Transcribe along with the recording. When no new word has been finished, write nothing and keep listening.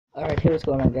Alright, hey, what's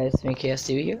going on, guys? It's me,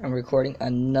 KS2 here. I'm recording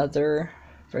another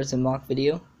version mock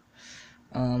video.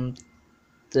 Um,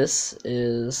 this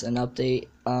is an update,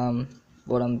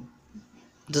 what I'm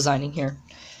designing here.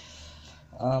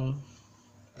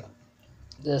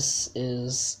 This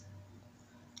is,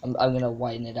 I'm gonna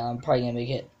widen it out. I'm probably gonna make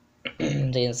it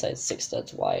the inside 6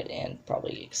 studs wide and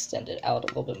probably extend it out a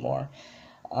little bit more.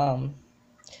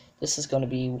 This is gonna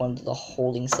be one of the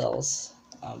holding cells.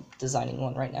 I'm designing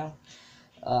one right now.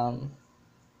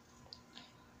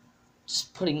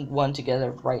 Just putting one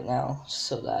together right now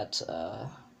so that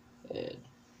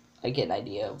I get an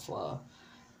idea of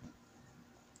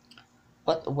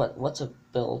what to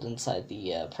build inside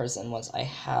the prison once I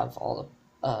have all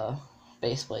the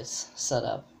base plates set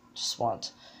up. Just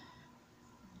want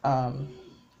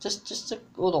just a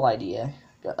little idea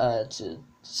to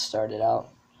start it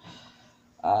out.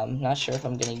 I'm not sure if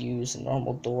I'm gonna use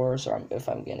normal doors or if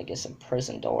I'm gonna get some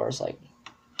prison doors like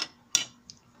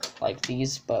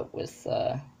these, but with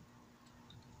a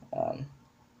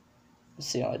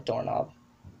doorknob.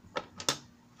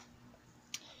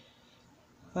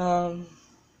 That's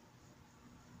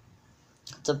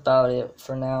about it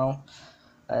for now.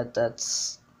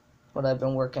 That's what I've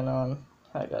been working on.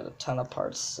 I got a ton of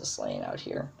parts just laying out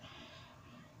here.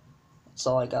 That's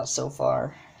all I got so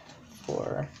far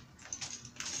for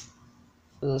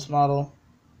this model.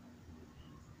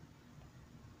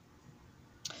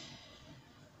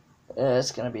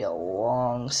 It's gonna be a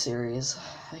long series.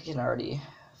 I can already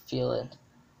feel it,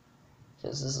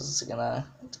 because this is gonna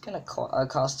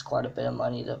cost quite a bit of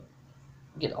money to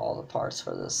get all the parts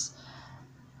for this.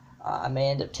 I may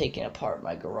end up taking apart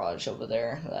my garage over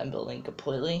there that I'm building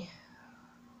completely,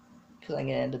 because I'm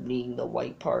gonna end up needing the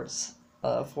white parts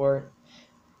for it.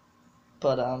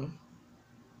 But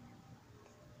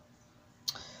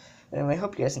anyway, I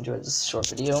hope you guys enjoyed this short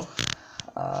video,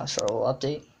 short little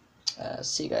update.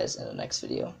 See you guys in the next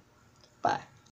video. Bye.